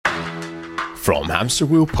from Hamster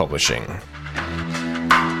Wheel Publishing.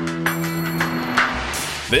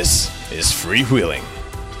 This is Freewheeling,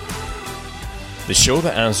 the show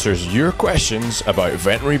that answers your questions about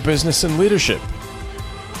veterinary business and leadership.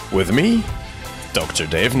 With me, Dr.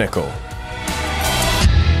 Dave Nichol.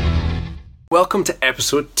 Welcome to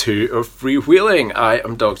episode 2 of Freewheeling. I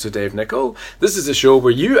am Dr. Dave Nichol. This is a show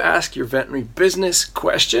where you ask your veterinary business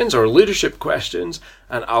questions or leadership questions,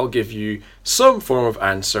 and I'll give you some form of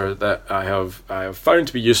answer that I have found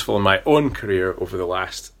to be useful in my own career over the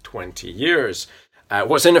last 20 years.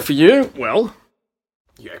 What's in it for you? Well,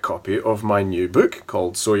 you get a copy of my new book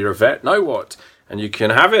called So You're a Vet, Now What? And you can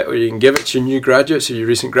have it or you can give it to your new graduates or your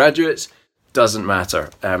recent graduates. Doesn't matter.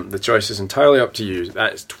 The choice is entirely up to you.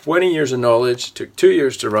 That's 20 years of knowledge, took 2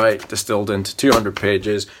 years to write, distilled into 200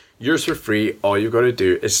 pages. Yours for free. All you've got to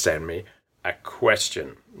do is send me a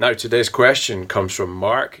question. Now, today's question comes from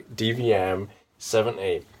Mark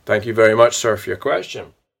DVM78. Thank you very much, sir, for your question.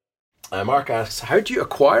 Mark asks, how do you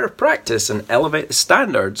acquire practice and elevate the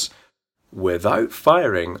standards without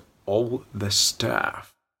firing all the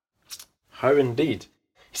staff? How indeed.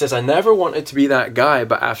 He says, I never wanted to be that guy,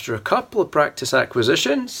 but after a couple of practice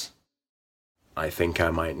acquisitions, I think I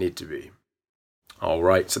might need to be. All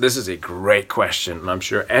right, so this is a great question, and I'm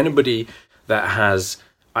sure anybody that has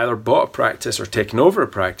either bought a practice or taken over a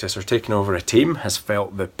practice or taken over a team has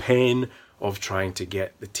felt the pain of trying to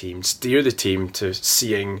get the team, steer the team to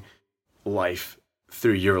seeing life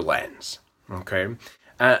through your lens, okay?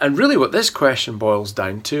 And really what this question boils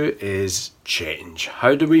down to is change.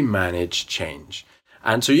 How do we manage change?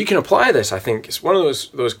 And so you can apply this. I think it's one of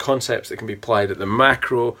those concepts that can be applied at the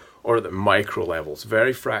macro or at the micro levels,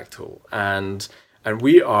 very fractal. And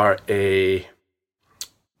we're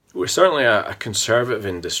certainly a conservative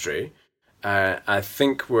industry. I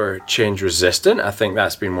think we're change resistant. I think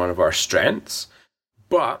that's been one of our strengths.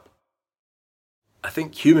 But I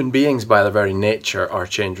think human beings by their very nature are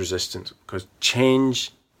change resistant because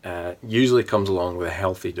change usually comes along with a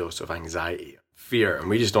healthy dose of anxiety, fear, and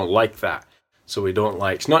we just don't like that. So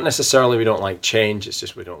it's not necessarily we don't like change, it's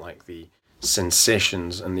just we don't like the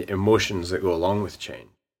sensations and the emotions that go along with change.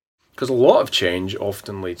 Because a lot of change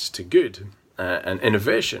often leads to good and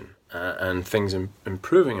innovation and things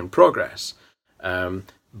improving and progress.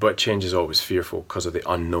 But change is always fearful because of the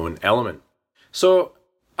unknown element. So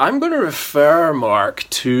I'm going to refer, Mark,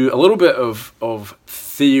 to a little bit of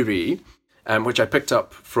theory, which I picked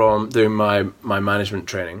up from doing my management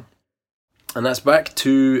training. And that's back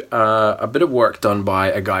to a bit of work done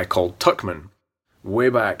by a guy called Tuckman. Way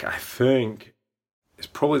back, I think, it's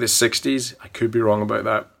probably the 60s. I could be wrong about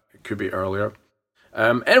that. It could be earlier.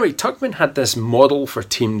 Anyway, Tuckman had this model for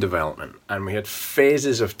team development. And we had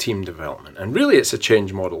phases of team development. And really, it's a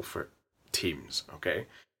change model for teams, okay?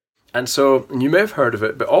 And so, and you may have heard of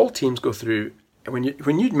it, but all teams go through, when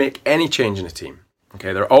you make any change in a team,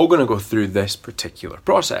 okay, they're all going to go through this particular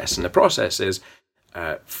process. And the process is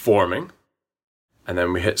forming. And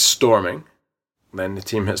then we hit storming, then the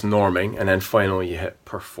team hits norming, and then finally you hit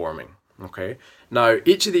performing, okay? Now,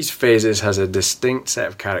 each of these phases has a distinct set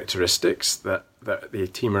of characteristics that the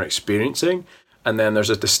team are experiencing, and then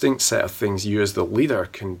there's a distinct set of things you as the leader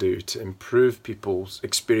can do to improve people's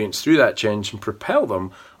experience through that change and propel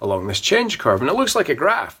them along this change curve. And it looks like a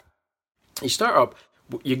graph. You start up,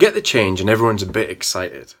 you get the change, and everyone's a bit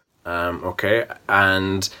excited, okay?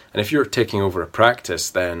 And if you're taking over a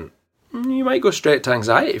practice, then you might go straight to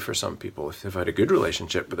anxiety for some people. If they've had a good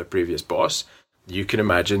relationship with their previous boss, you can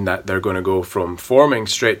imagine that they're going to go from forming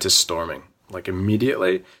straight to storming, like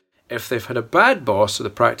immediately. If they've had a bad boss or the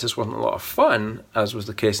practice wasn't a lot of fun, as was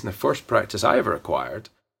the case in the first practice I ever acquired,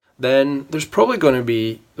 then there's probably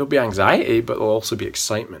there'll be anxiety, but there'll also be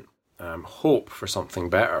excitement, hope for something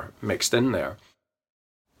better mixed in there.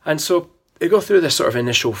 And so they go through this sort of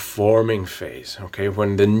initial forming phase, okay,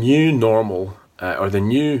 when the new normal or the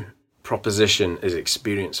new proposition is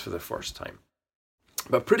experienced for the first time.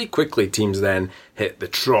 But pretty quickly, teams then hit the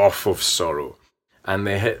trough of sorrow and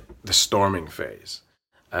they hit the storming phase.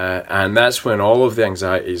 And that's when all of the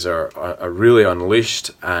anxieties are really unleashed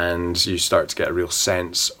and you start to get a real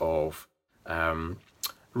sense of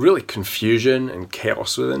really confusion and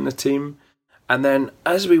chaos within the team. And then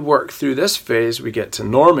as we work through this phase, we get to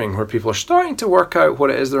norming, where people are starting to work out what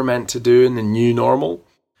it is they're meant to do in the new normal.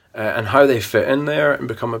 And how they fit in there and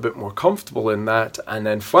become a bit more comfortable in that. And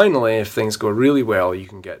then finally, if things go really well, you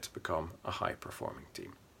can get to become a high-performing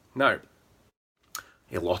team. Now,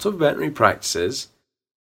 a lot of veterinary practices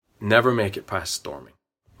never make it past storming.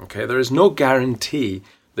 Okay, there is no guarantee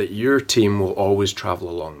that your team will always travel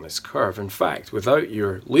along this curve. In fact, without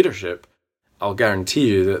your leadership, I'll guarantee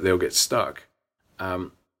you that they'll get stuck.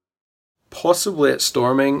 possibly at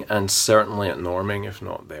storming, and certainly at norming, if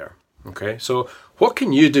not there. Okay, so what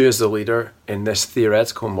can you do as the leader in this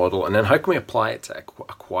theoretical model, and then how can we apply it to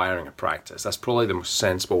acquiring a practice? That's probably the most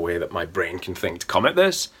sensible way that my brain can think to come at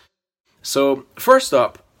this. So first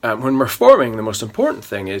up, when we're forming, the most important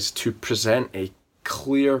thing is to present a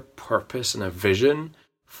clear purpose and a vision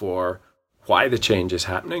for why the change is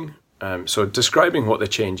happening. So describing what the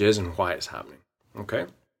change is and why it's happening. Okay.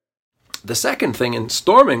 The second thing in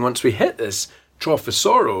storming, once we hit this trough of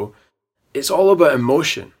sorrow, it's all about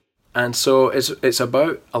emotion. And so it's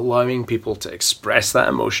about allowing people to express that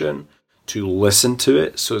emotion, to listen to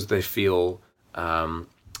it so as they feel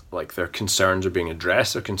like their concerns are being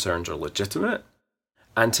addressed, their concerns are legitimate,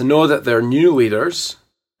 and to know that their new leaders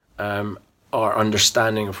are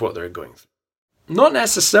understanding of what they're going through. Not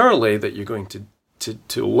necessarily that you're going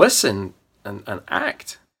to listen and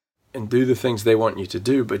act and do the things they want you to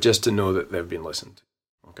do, but just to know that they've been listened to.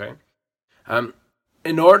 Okay?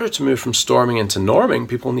 In order to move from storming into norming,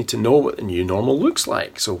 people need to know what the new normal looks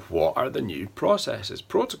like. So what are the new processes,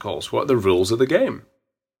 protocols? What are the rules of the game?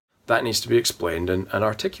 That needs to be explained and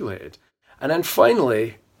articulated. And then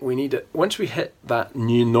finally, we need it, once we hit that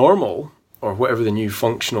new normal, or whatever the new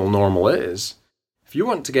functional normal is, if you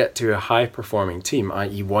want to get to a high-performing team,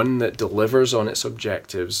 i.e. one that delivers on its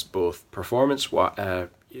objectives, both performance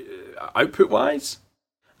output-wise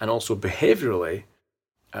and also behaviourally,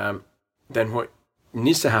 then what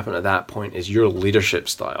needs to happen at that point is your leadership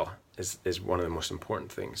style is one of the most important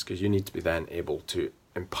things, because you need to be then able to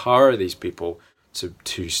empower these people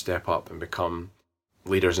to step up and become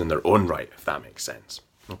leaders in their own right, if that makes sense.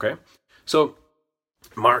 Okay, so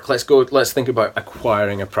Mark, let's think about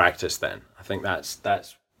acquiring a practice then. I think that's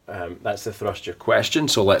the thrust of your question,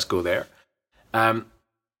 so let's go there.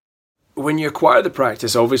 When you acquire the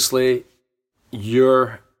practice, obviously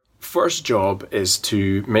your first job is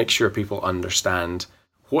to make sure people understand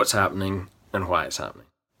what's happening and why it's happening.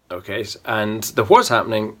 Okay, and the what's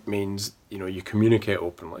happening means, you communicate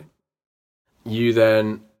openly. You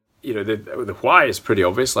then, the why is pretty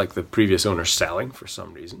obvious, like the previous owner's selling for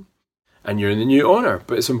some reason, and you're the new owner,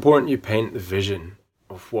 but it's important you paint the vision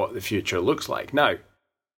of what the future looks like. Now,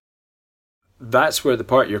 that's where the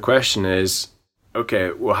part of your question is,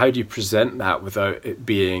 okay, well, how do you present that without it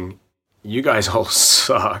being, you guys all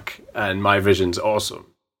suck and my vision's awesome?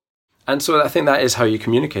 And so I think that is how you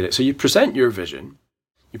communicate it. So you present your vision,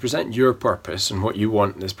 you present your purpose and what you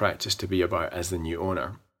want this practice to be about as the new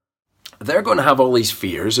owner. They're going to have all these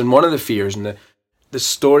fears, and one of the fears and the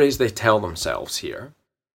stories they tell themselves here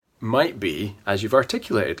might be, as you've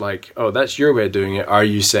articulated, like, oh, that's your way of doing it. Are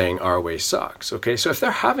you saying our way sucks? Okay, so if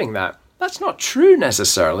they're having that, that's not true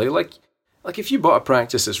necessarily. Like if you bought a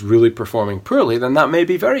practice that's really performing poorly, then that may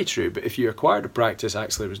be very true. But if you acquired a practice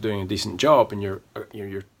actually was doing a decent job, and you're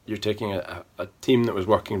taking a team that was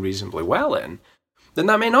working reasonably well in, then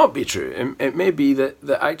that may not be true. It may be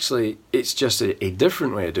that actually it's just a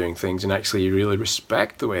different way of doing things, and actually you really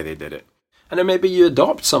respect the way they did it. And then maybe you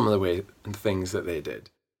adopt some of the way and things that they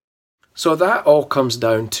did. So that all comes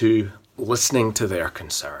down to listening to their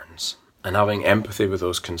concerns and having empathy with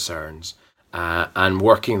those concerns and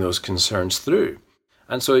working those concerns through.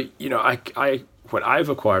 And so, when I've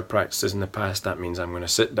acquired practices in the past, that means I'm going to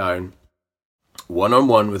sit down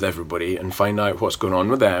one-on-one with everybody and find out what's going on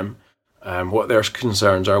with them, what their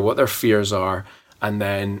concerns are, what their fears are, and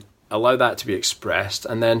then allow that to be expressed,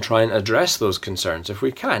 and then try and address those concerns if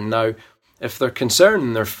we can. Now, if their concern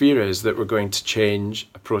and their fear is that we're going to change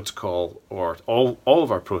a protocol or all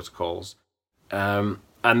of our protocols, and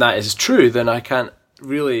that is true, then I can't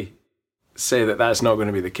really say that that's not going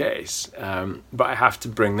to be the case. But I have to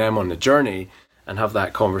bring them on the journey and have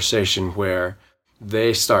that conversation where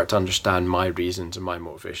they start to understand my reasons and my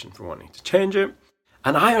motivation for wanting to change it.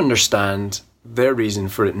 And I understand their reason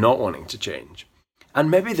for it not wanting to change. And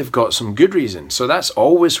maybe they've got some good reasons. So that's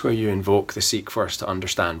always where you invoke the seek first to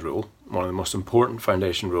understand rule. One of the most important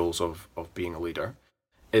foundation rules of being a leader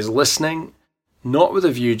is listening, not with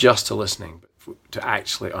a view just to listening, but to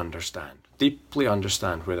actually understand, deeply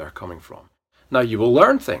understand where they're coming from. Now, you will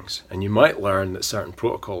learn things, and you might learn that certain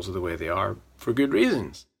protocols are the way they are for good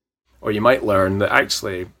reasons. Or you might learn that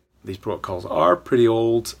actually these protocols are pretty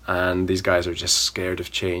old and these guys are just scared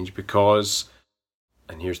of change because,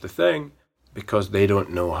 and here's the thing, because they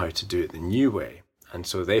don't know how to do it the new way. And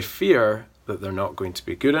so they fear that they're not going to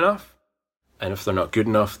be good enough. And if they're not good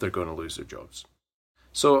enough, they're going to lose their jobs.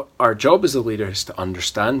 So our job as a leader is to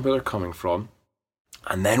understand where they're coming from.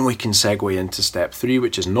 And then we can segue into step 3,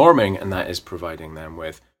 which is norming. And that is providing them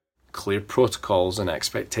with clear protocols and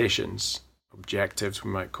expectations, objectives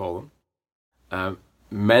we might call them.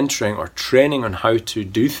 mentoring or training on how to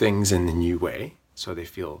do things in the new way, so they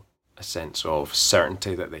feel a sense of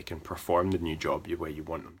certainty that they can perform the new job the way you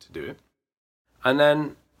want them to do it. And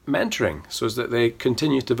then mentoring, so that they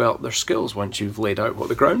continue to develop their skills once you've laid out what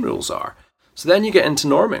the ground rules are. So then you get into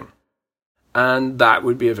norming. And that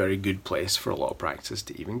would be a very good place for a lot of practice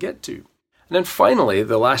to even get to. And then finally,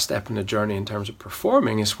 the last step in the journey in terms of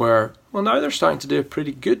performing is where, well, now they're starting to do a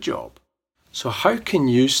pretty good job. So how can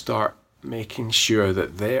you start making sure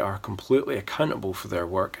that they are completely accountable for their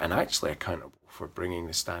work and actually accountable for bringing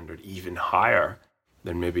the standard even higher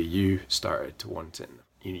than maybe you started to want it?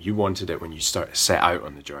 You wanted it when you set out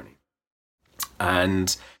on the journey.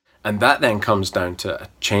 And that then comes down to a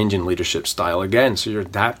change in leadership style again. So you're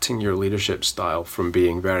adapting your leadership style from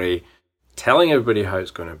being very telling everybody how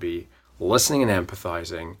it's going to be, listening and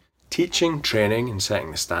empathizing, teaching, training, and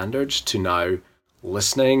setting the standards, to now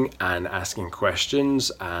listening and asking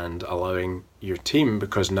questions and allowing your team,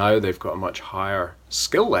 because now they've got a much higher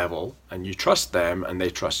skill level and you trust them and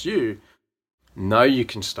they trust you. Now you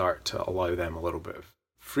can start to allow them a little bit of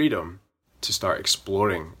freedom to start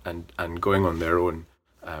exploring and going on their own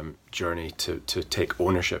journey to take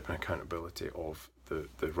ownership and accountability of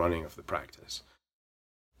the running of the practice.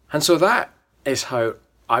 And so that is how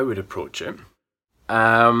I would approach it.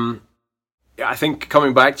 I think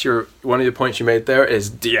coming back to one of the points you made there is,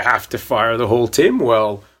 do you have to fire the whole team?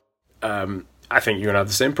 Well, I think you're going to have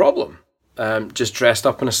the same problem, just dressed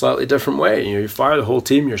up in a slightly different way. You fire the whole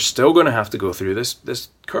team, you're still going to have to go through this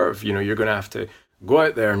curve. You're going to have to go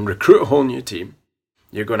out there and recruit a whole new team.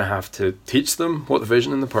 You're going to have to teach them what the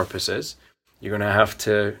vision and the purpose is. You're going to have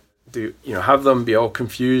to have them be all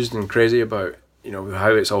confused and crazy about,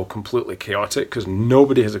 how it's all completely chaotic because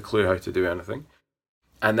nobody has a clue how to do anything.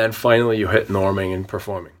 And then finally you hit norming and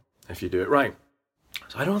performing if you do it right.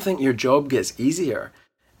 So I don't think your job gets easier.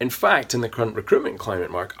 In fact, in the current recruitment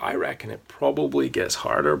climate, Mark, I reckon it probably gets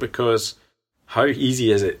harder, because how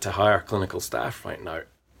easy is it to hire clinical staff right now?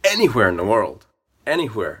 Anywhere in the world.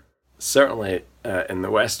 Anywhere. Certainly in the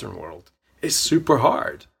Western world. It's super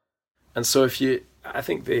hard. And so I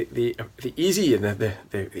think the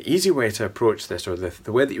easy way to approach this, or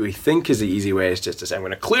the way that we think is the easy way, is just to say, I'm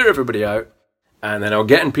going to clear everybody out, and then I'll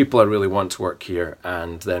get in people I really want to work here,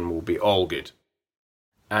 and then we'll be all good.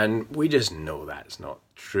 And we just know that's not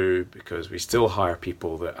true, because we still hire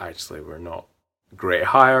people that actually were not great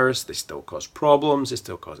hires. They still cause problems. They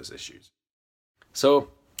still cause us issues. So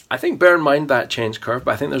I think bear in mind that change curve,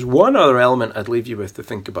 but I think there's one other element I'd leave you with to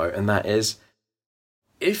think about, and that is,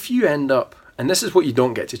 if you end up, and this is what you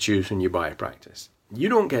don't get to choose when you buy a practice, you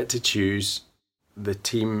don't get to choose the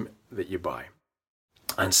team that you buy.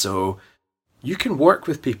 And so you can work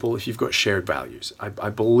with people if you've got shared values. I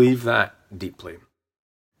believe that deeply.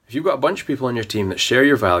 If you've got a bunch of people on your team that share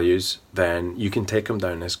your values, then you can take them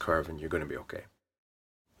down this curve and you're going to be okay.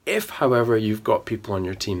 If, however, you've got people on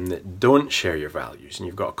your team that don't share your values and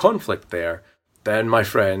you've got a conflict there, then, my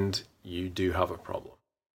friend, you do have a problem.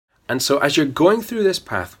 And so as you're going through this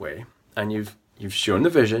pathway and you've shown the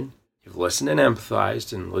vision, you've listened and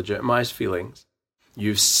empathized and legitimized feelings,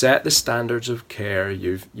 you've set the standards of care,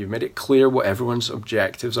 you've made it clear what everyone's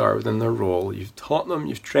objectives are within their role, you've taught them,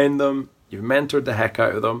 you've trained them, you've mentored the heck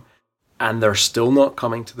out of them, and they're still not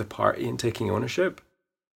coming to the party and taking ownership,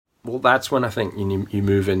 well, that's when I think you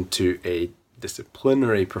move into a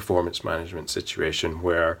disciplinary performance management situation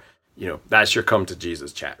where, that's your come to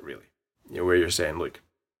Jesus chat, really. Where you're saying, look,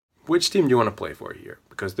 which team do you want to play for here?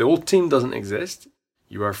 Because the old team doesn't exist.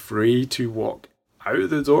 You are free to walk out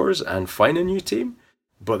of the doors and find a new team,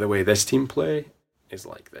 but the way this team play is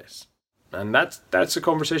like this. And that's a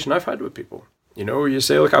conversation I've had with people. Where you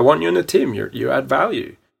say, look, I want you in the team. You add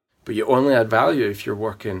value. But you only add value if you're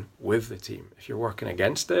working with the team. If you're working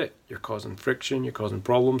against it, you're causing friction, you're causing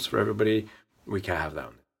problems for everybody. We can't have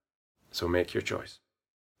that. So make your choice.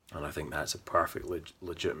 And I think that's a perfect,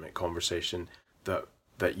 legitimate conversation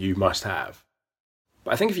that you must have.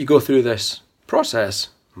 But I think if you go through this process,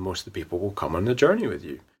 most of the people will come on the journey with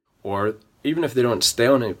you. Or even if they don't stay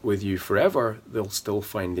on it with you forever, they'll still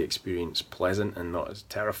find the experience pleasant and not as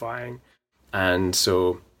terrifying. And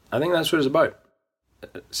so I think that's what it's about.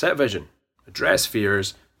 Set vision, address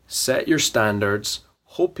fears, set your standards,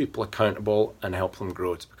 hold people accountable, and help them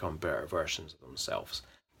grow to become better versions of themselves.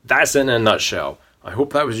 That's it in a nutshell. I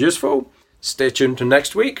hope that was useful. Stay tuned to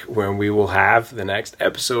next week when we will have the next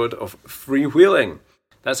episode of Freewheeling.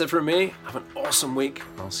 That's it for me. Have an awesome week.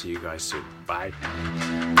 I'll see you guys soon. Bye.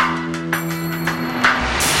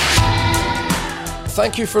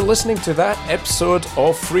 thank you for listening to that episode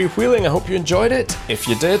of Freewheeling. I hope you enjoyed it. If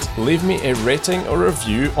you did, leave me a rating or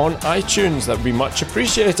review on iTunes. That would be much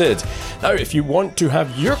appreciated. Now, if you want to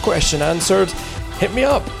have your question answered, hit me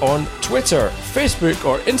up on Twitter, Facebook,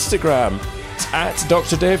 or Instagram. It's at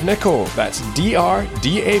Dr. Dave Nichol. That's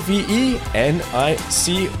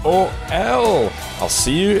DrDaveNicol. I'll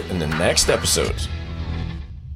see you in the next episode.